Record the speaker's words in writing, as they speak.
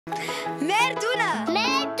Merduna.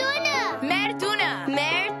 Merduna. Merduna.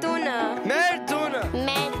 Merduna. Merduna. Merduna.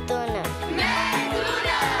 Merduna.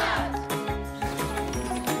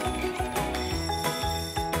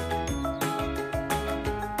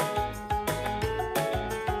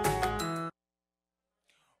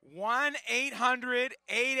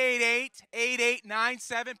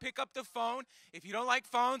 1-800-888-8897. Pick up the phone. If you don't like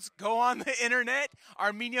phones, go on the internet,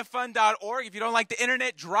 ArmeniaFund.org. If you don't like the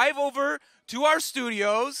internet, drive over to our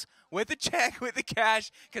studios with a check, with the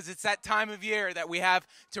cash, because it's that time of year that we have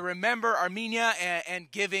to remember Armenia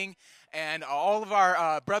and giving and all of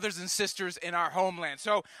our brothers and sisters in our homeland.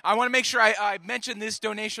 So I want to make sure I mention this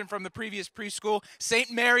donation from the previous preschool.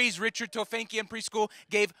 St. Mary's Richard Tofenkian Preschool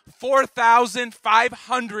gave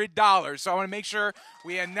 $4,500. So I want to make sure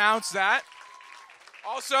we announce that.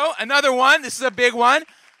 Also, another one, this is a big one,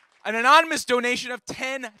 an anonymous donation of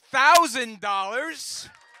 $10,000.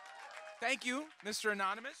 Thank you, Mr.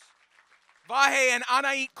 Anonymous. Vahe and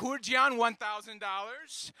Anait Kurjian,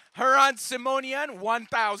 $1,000. Haran Simonian,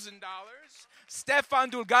 $1,000. Stefan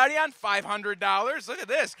Dulgarian, $500. Look at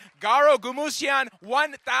this. Garo Gumusian,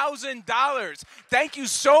 $1,000. Thank you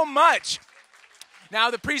so much. Now,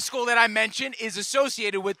 the preschool that I mentioned is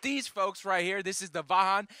associated with these folks right here. This is the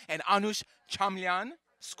Vahan and Anoush Chamlian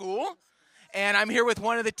School. And I'm here with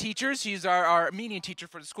one of the teachers. She's our Armenian teacher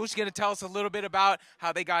for the school. She's going to tell us a little bit about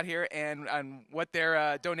how they got here and what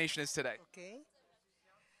their donation is today. Okay.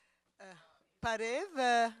 Parev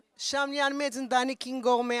Chamlian մեծ ընտանիքին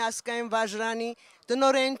գողմե ասկային վաժրանի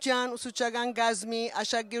դնորեն ջան ուսուցչական գազմի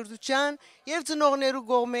աշակերտության եւ ծնողներու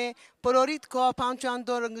գողմե բոլորիդ կոապանչան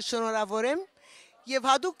դորը շնորհավորեմ եւ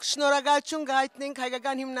հadouk շնորհակալություն գայտնենք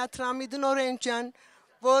հայկական հիմնադրամի դնորեն ջան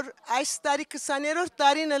որ այս տարի 20-րդ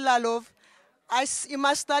տարին լալով այս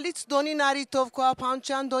իմաստալից դոնի նարիտով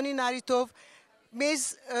կոապանչան դոնի նարիտով մեզ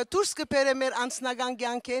դուրս կբերե մեր անձնական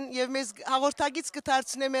կյանքեն եւ մեզ հաղորդագից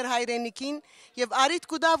կդարձնե մեր հայրենիքին եւ արիտ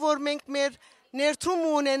կուտա որ մենք մեր ներդրում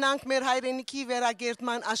ունենանք մեր հայրենիքի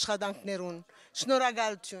վերագերտման աշխատանքներուն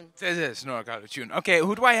շնորհակալություն Շնորհակալություն. Okay,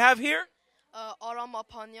 who do I have here? Aram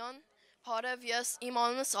Apanyan. Հարև ես իմ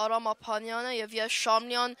անունս Արամ Ափանյանն է եւ ես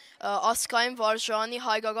Շամլյան ասկային վարժանի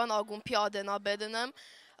հայկական ակումբի ադենաբեդն եմ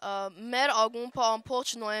մեր ակումբը ամբողջ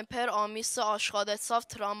նոյեմբեր ամիսը աշխատեցավ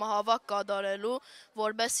տրամահավաք կատարելու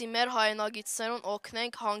որբեսի մեր հայրենագիտներուն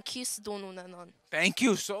օգնենք հանքիս դուն ունենան Thank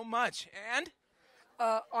you so much. And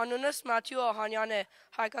Անունս Մաթյու Օհանյանն է,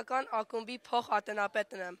 հայկական ակումբի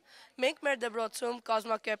փոխատենապետն եմ։ Մենք մեր դպրոցում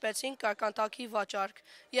կազմակերպեցինք կարկանդակի վաճառք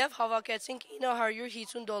եւ հավաքեցինք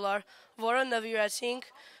 $950, որը նվիրեցինք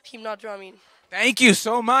հիմնադրամին։ Thank you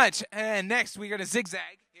so much. And next we're going to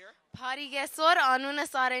zigzag here. Փարիգեսոր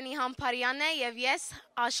անունս Արենի Համբարյանն է եւ ես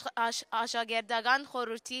աշակերտական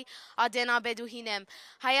խորհրդի ադենաբեդուհին եմ։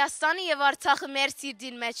 Հայաստանը եւ Արցախը մեր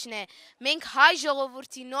սիրտին մեջն է։ Մենք հայ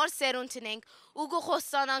ժողովրդի նոր սերունդն ենք ու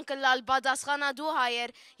կխոստանանք լալ պատասխանատու հայեր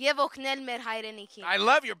եւ օգնել մեր հայրենիքին։ I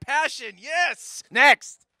love your passion. Yes.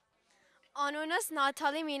 Next. Անունս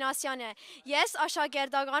Նաթալի Մինասյանն է։ Ես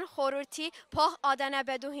աշակերտական խորհրդի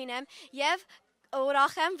փոխադենաբեդուհին եմ եւ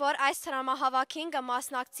ուրախ եմ, որ այս տրամահավաքին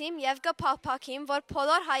կմասնակցեմ եւ կփափփակեմ, որ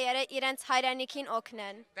բոլոր հայերը իրենց հայրենիքին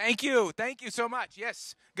օգնեն։ Thank you. Thank you so much.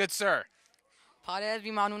 Yes. Good sir. Բարև,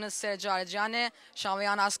 իմ անունս Սերժ Աջյանն է,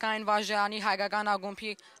 Շամլյան ասկային վարժանի հայկական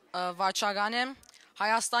ակումբի վարչական եմ։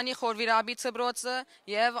 Հայաստանի խորվիրաբի դպրոցը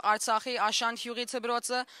եւ Արցախի Աշանտ հյուղի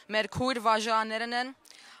դպրոցը մեր քույր վարժաներն են։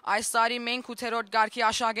 Այս տարի մենք 8-րդ գարկի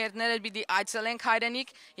աշակերտները պիտի այցելենք հայրենիք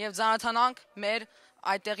եւ ծանոթանանք մեր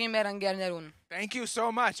այդտեղի մեր ընկերներուն։ Thank you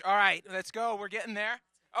so much. All right, let's go. We're getting there.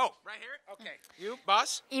 Oh, right here? Okay. You,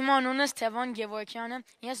 boss? Իմ անունս Թևան Գևորգյանն է,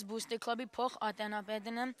 ես Booster Club-ի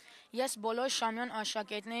փոխատենապետն եմ, ես բոլոր Շամլյան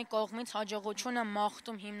աշակերտների կողմից հաջողություն եմ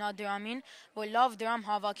մաղթում հիմնադրամին, որ լավ դրամ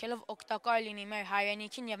հավաքելով օգտակար լինի մեր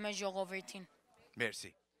հայրենիքին եւ մեր ժողովրդին։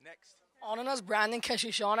 Merci. Next. Անունս Brandon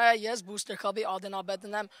Քեշիշյանն է, ես Booster Club-ի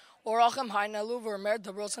ադենաբեդն եմ։ Ուրախ եմ հայտնելու, որ մեր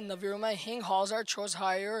դպրոցը նվիրում է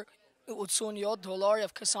 $5,487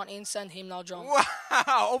 եւ 29 cent հիմնադրամ։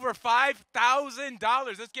 Wow, over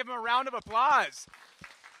 $5,000. Let's give him a round of applause.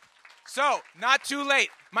 So, not too late.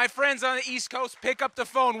 My friends on the East Coast, pick up the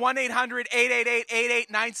phone,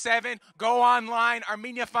 1-800-888-8897. Go online,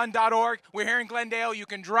 ArmeniaFund.org. We're here in Glendale. You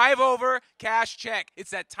can drive over, cash check.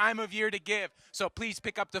 It's that time of year to give. So please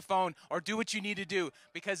pick up the phone or do what you need to do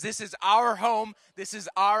because this is our home. This is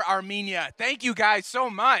our Armenia. Thank you guys so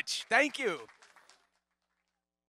much. Thank you.